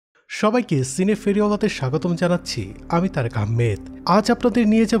সবাইকে সিনে ফেরিওয়ালাতে স্বাগতম জানাচ্ছি। আমি তারেক আহমেদ। আজ আপনাদের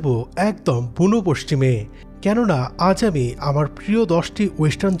নিয়ে যাব একদম বুনো পশ্চিমে, কেননা আজ আমি আমার প্রিয় 10টি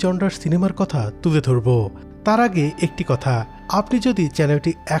ওয়েস্টার্ন জনরার সিনেমার কথা তুলে ধরব। তার আগে একটি কথা, আপনি যদি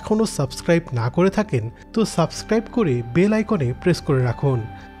চ্যানেলটি এখনও সাবস্ক্রাইব না করে থাকেন তো সাবস্ক্রাইব করে বেল আইকনে প্রেস করে রাখুন,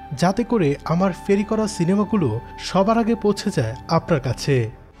 যাতে করে আমার ফেরি করা সিনেমাগুলো সবার আগে পৌঁছে যায় আপনার কাছে।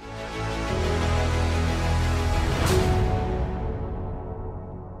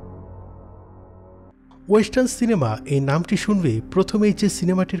 ওয়েস্টার্ন সিনেমা এই নামটি শুনলেই প্রথমেই যে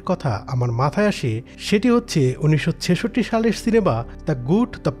সিনেমাটির কথা আমার মাথায় আসে সেটি হচ্ছে 1966 সালের cinema the good,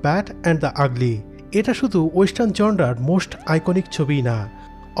 the bad and the আগলি। এটা শুধু ওয়েস্টার্ন জনরার মোস্ট আইকনিক ছবিই না,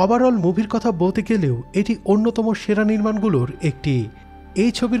 ওভারঅল মুভির কথা বলতে গেলেও এটি অন্যতম সেরা নির্মাণগুলোর একটি।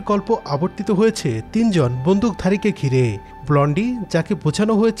 এই ছবির গল্প আবর্তিত হয়েছে তিনজন বন্দুকধারীকে ঘিরে, ব্লন্ডি যাকে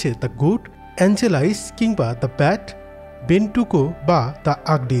বোঝানো হয়েছে দ্য গুড, অ্যাঞ্জেলাইস কিংবা দ্য ব্যাড, বেনটুকো বা দ্য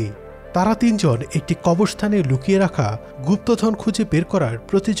আগলি। তারা তিনজন একটি কবরস্থানে লুকিয়ে রাখা গুপ্তধন খুঁজে বের করার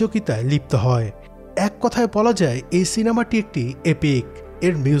প্রতিযোগিতায় লিপ্ত হয়। এক কথায় বলা যায় এই সিনেমাটি একটি এপিক।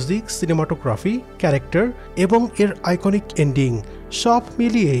 এর মিউজিক, সিনেমাটোগ্রাফি, ক্যারেক্টার এবং এর আইকনিক এন্ডিং সব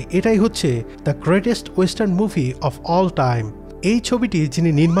মিলিয়ে এটাই হচ্ছে the greatest western movie of all time. এই ছবিটি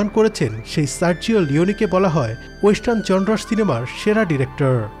যিনি নির্মাণ করেছেন সেই সার্জিও লিওনিকে বলা হয় ওয়েস্টার্ন জনরার সিনেমার সেরা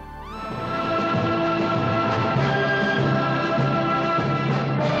ডিরেক্টর।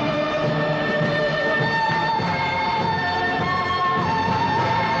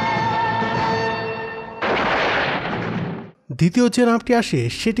 দ্বিতীয় যে নামটি আসে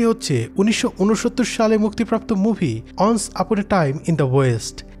সেটি হচ্ছে 1969 সালে মুক্তিপ্রাপ্ত মুভি অনস আপন এ টাইম ইন দ্য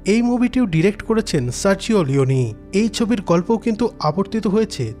ওয়েস্ট। এই মুভিটিও ডিরেক্ট করেছেন সার্জিও লিওনি। এই ছবির গল্পও কিন্তু আবর্তিত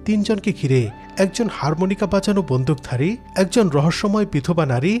হয়েছে তিনজনকে ঘিরে, একজন হারমোনিকা বাজানো বন্দুকধারী, একজন রহস্যময় বিধবা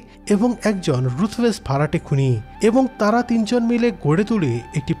নারী এবং একজন রুথলেস ভাড়াটে খুনি, এবং তারা তিনজন মিলে গড়ে তোলে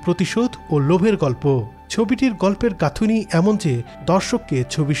একটি প্রতিশোধ ও লোভের গল্প। ছবিটির গল্পের গাঁথুনি এমন যে দর্শককে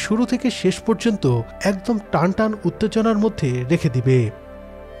ছবির শুরু থেকে শেষ পর্যন্ত একদম টান টান উত্তেজনার মধ্যে রেখে দিবে।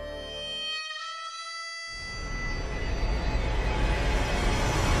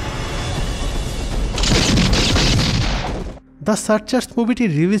 দ্য সার্চার্স মুভিটি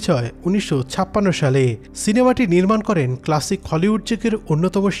রিলিজ হয় 1956 সালে। সিনেমাটি নির্মাণ করেন ক্লাসিক হলিউড যুগের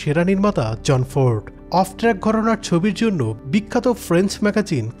অন্যতম সেরা নির্মাতা জন ফোর্ড। অফ ট্র্যাক ঘরানার ছবির জন্য বিখ্যাত ফ্রেঞ্চ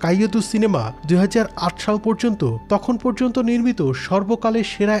ম্যাগাজিন কাইয়ে দু সিনেমা 2008 সাল পর্যন্ত তখন পর্যন্ত নির্মিত সর্বকালের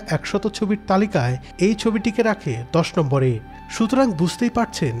সেরা 100 ছবির তালিকায় এই ছবিটিকে রাখে 10 নম্বরে। সুতরাং বুঝতেই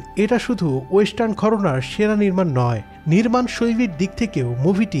পারছেন এটা শুধু ওয়েস্টার্ন ঘরানার সেরা নির্মাণ নয়, নির্মাণ শৈলীর দিক থেকেও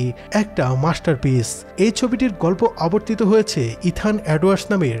মুভিটি একটা মাস্টারপিস। এই ছবিটির গল্প আবর্তিত হয়েছে ইথান এডওয়ার্ডস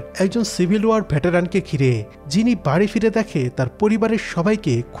নামের একজন সিভিল ওয়ার ভেটারানকে ঘিরে, যিনি বাড়ি ফিরে দেখে তার পরিবারের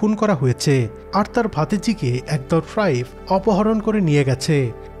সবাইকে খুন করা হয়েছে আর তার ভাতিজিকে একদল ট্রাইব অপহরণ করে নিয়ে গেছে।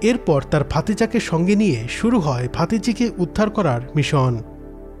 এরপর তার ভাতিজাকে সঙ্গে নিয়ে শুরু হয় ভাতিজিকে উদ্ধার করার mission.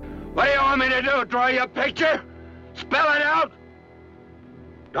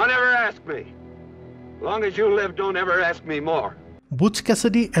 Butch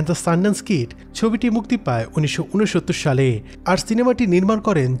Cassidy and the Sundance kid ছবিটি মুক্তি পায় 1969 সালে, আর সিনেমাটি নির্মাণ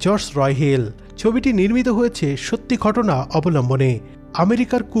করেন জর্জ রয় হিল। ছবিটি নির্মিত হয়েছে সত্যি ঘটনা অবলম্বনে।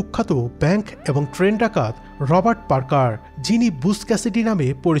 আমেরিকার কুখ্যাত ব্যাংক এবং ট্রেন ডাকাত রবার্ট পার্কার, যিনি বুচ ক্যাসিডি নামে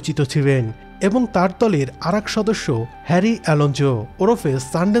পরিচিত ছিলেন, এবং তার দলের আরেক সদস্য হ্যারি অ্যালোনজো ওরফে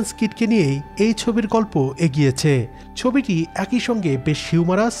সানড্যান্স কিডকে নিয়েই এই ছবির গল্প এগিয়েছে। ছবিটি একই সঙ্গে বেশ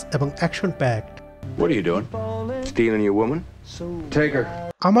হিউমারাস এবং অ্যাকশন প্যাকড।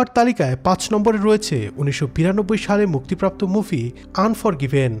 আমার তালিকায় 5 নম্বরে রয়েছে 1992 সালে মুক্তিপ্রাপ্ত মুভি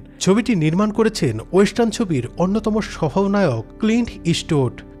আনফরগিভেন। ছবিটি নির্মাণ করেছেন ওয়েস্টার্ন ছবির অন্যতম সফলনায়ক ক্লিন্ট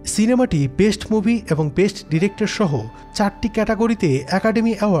ইস্টউড। সিনেমাটি বেস্ট মুভি এবং বেস্ট ডিরেক্টর সহ 4টি ক্যাটাগরিতে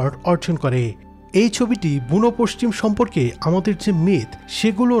একাডেমি অ্যাওয়ার্ড অর্জন করে। এই ছবিটি বুনো পশ্চিম সম্পর্কে আমাদের যে মিথ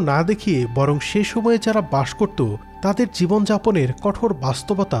সেগুলো না দেখিয়ে বরং সে সময়ে যারা বাস করত তাদের জীবনযাপনের কঠোর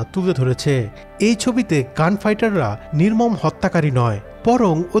বাস্তবতা তুলে ধরেছে। এই ছবিতে গান ফাইটাররা নির্মম হত্যাকারী নয়,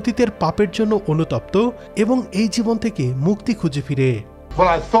 বরং অতীতের পাপের জন্য অনুতপ্ত এবং এই জীবন থেকে মুক্তি খুঁজে ফিরে।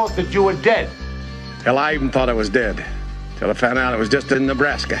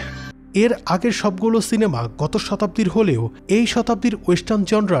 এর আগের সবগুলো সিনেমা গত শতাব্দীর হলেও এই শতাব্দীর ওয়েস্টার্ন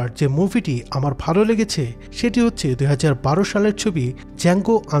জনরার যে মুভিটি আমার ভালো লেগেছে সেটি হচ্ছে 2012 সালের ছবি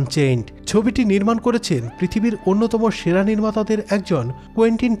জ্যাঙ্গো আনচেইনড। ছবিটি নির্মাণ করেছেন পৃথিবীর অন্যতম সেরা নির্মাতাদের একজন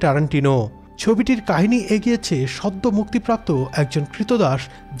কোয়েন্টিন টারান্টিনো। ছবিটির কাহিনী এগিয়েছে সদ্য মুক্তিপ্রাপ্ত একজন কৃতদাস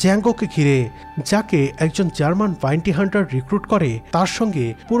জ্যাঙ্গোকে ঘিরে, যাকে একজন জার্মান বাউন্টি হান্টার রিক্রুট করে তার সঙ্গে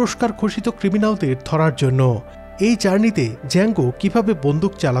পুরস্কার ঘোষিত ক্রিমিনালদের ধরার জন্য। এই জার্নিতে জ্যাঙ্গো কিভাবে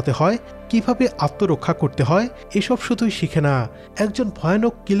বন্দুক চালাতে হয়, কিভাবে আত্মরক্ষা করতে হয় এসব শুধুই শিখে না, একজন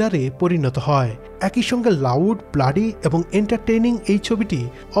ভয়ানক কিলারে পরিণত হয়। একই সঙ্গে লাউড, ব্লাডি এবং এন্টারটেইনিং এই ছবিটি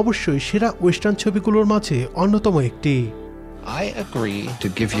অবশ্যই সেরা ওয়েস্টার্ন ছবিগুলোর মাঝে অন্যতম একটি। I agree to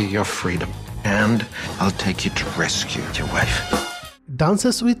give you your freedom and I'll take you to rescue your wife.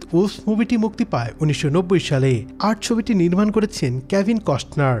 Dances with wolves মুভিটি মুক্তি পায় 1990 সালে। আর ছবিটি নির্মাণ করেছেন কেভিন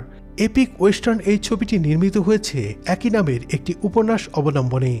কস্টনার। এপিক ওয়েস্টার্ন এই ছবিটি নির্মিত হয়েছে একই নামের একটি উপন্যাস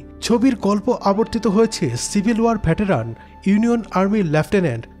অবলম্বনে। ছবির গল্প আবর্তিত হয়েছে সিভিল ওয়ার ভেটেরান ইউনিয়ন আর্মির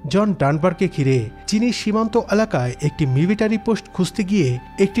লেফটেন্যান্ট জন ডানবার্গকে ঘিরে, যিনি সীমান্ত এলাকায় একটি মিলিটারি পোস্ট খুঁজতে গিয়ে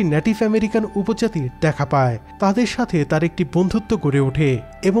একটি নেটিভ আমেরিকান উপজাতির দেখা পায়। তাদের সাথে তার একটি বন্ধুত্ব গড়ে ওঠে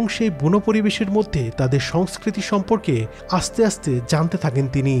এবং সেই বুনো পরিবেশের মধ্যে তাদের সংস্কৃতি সম্পর্কে আস্তে আস্তে জানতে থাকেন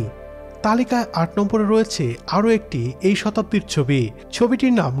তিনি। তালিকায় 8 নম্বরে রয়েছে আরও একটি এই শতাব্দীর ছবি।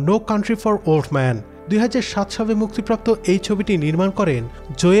 ছবিটির নাম no country for old man. 2007 সালে মুক্তিপ্রাপ্ত এই ছবিটি নির্মাণ করেন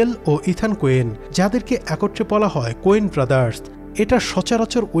জোয়েল ও ইথান কোয়েন, যাদেরকে একত্রে বলা হয় কোয়েন ব্রাদার্স। এটা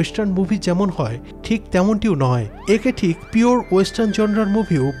সচরাচর ওয়েস্টার্ন মুভি যেমন হয় ঠিক তেমনটিও নয়। একে ঠিক পিওর ওয়েস্টার্ন জনরার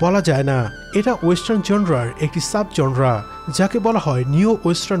মুভিও বলা যায় না। এটা ওয়েস্টার্ন জনরার একটি সাব জনরা, যাকে বলা হয় নিও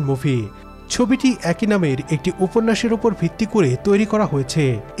ওয়েস্টার্ন মুভি। ছবিটি একই নামের একটি উপন্যাসের উপর ভিত্তি করে তৈরি করা হয়েছে।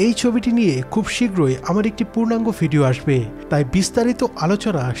 এই ছবিটি নিয়ে খুব শীঘ্রই আমার একটি পূর্ণাঙ্গ ভিডিও আসবে, তাই বিস্তারিত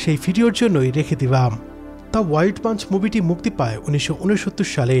আলোচনা সেই ভিডিওর জন্যই রেখে দিলাম। দ্য ওয়াইল্ড বাঞ্চ মুভিটি মুক্তি পায় 1969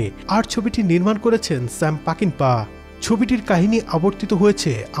 সালে। আর ছবিটি নির্মাণ করেছেন স্যাম পাকিনপা। ছবিটির কাহিনী আবর্তিত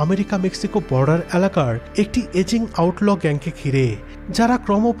হয়েছে আমেরিকা মেক্সিকো বর্ডার এলাকার একটি এজিং আউটল গ্যাংকে ঘিরে, যারা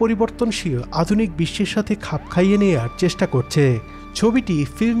ক্রমপরিবর্তনশীল আধুনিক বিশ্বের সাথে খাপ খাইয়ে নেওয়ার চেষ্টা করছে। ছবিটি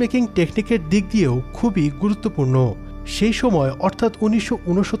ফিল্ম মেকিং টেকনিকের দিক দিয়েও খুবই গুরুত্বপূর্ণ। সেই সময় অর্থাৎ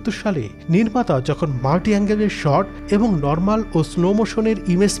 1969 সালে নির্মাতা যখন মাল্টি অ্যাঙ্গেলের শট এবং নর্মাল ও স্লো মোশনের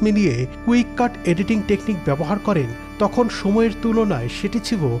ইমেজ মিলিয়ে কুইক কাট এডিটিং টেকনিক ব্যবহার করেন, তখন সময়ের তুলনায় সেটি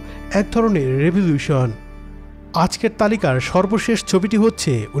ছিল এক ধরনের রেভলিউশন। আজকের তালিকার সর্বশেষ ছবিটি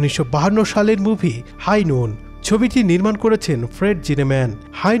হচ্ছে 1952 সালের মুভি হাই নুন। ছবিটি নির্মাণ করেছেন ফ্রেড জিনেম্যান।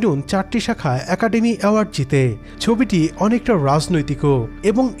 হাই নুন 4টি শাখায় একাডেমি অ্যাওয়ার্ড জিতে। ছবিটি অনেকটা রাজনৈতিকও,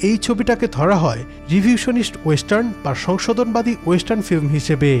 এবং এই ছবিটাকে ধরা হয় রিভিউশনিস্ট ওয়েস্টার্ন বা সংশোধনবাদী ওয়েস্টার্ন ফিল্ম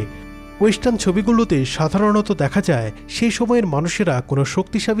হিসেবে। ওয়েস্টার্ন ছবিগুলোতে সাধারণত দেখা যায় সেই সময়ের মানুষেরা কোনো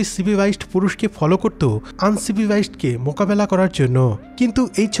শক্তিশালী সিভিলাইজড পুরুষকে ফলো করত আনসিভিলাইজডকে মোকাবেলা করার জন্য, কিন্তু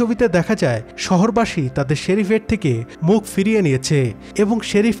এই ছবিতে দেখা যায় শহরবাসী তাদের শেরিফের থেকে মুখ ফিরিয়ে নিয়েছে এবং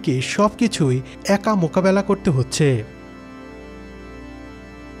শেরিফকে সবকিছুই একা মোকাবেলা করতে হচ্ছে।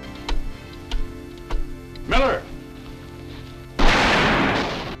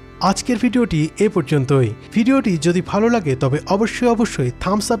 আজকের ভিডিওটি এ পর্যন্তই। ভিডিওটি যদি ভালো লাগে তবে অবশ্যই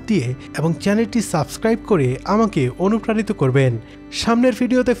থামস আপ দিয়ে এবং চ্যানেলটি সাবস্ক্রাইব করে আমাকে অনুপ্রাণিত করবেন। সামনের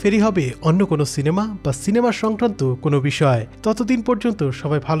ভিডিওতে ফেরি হবে অন্য কোনো সিনেমা বা সিনেমা সংক্রান্ত কোনো বিষয়। ততদিন পর্যন্ত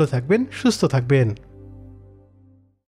সবাই ভালো থাকবেন, সুস্থ থাকবেন।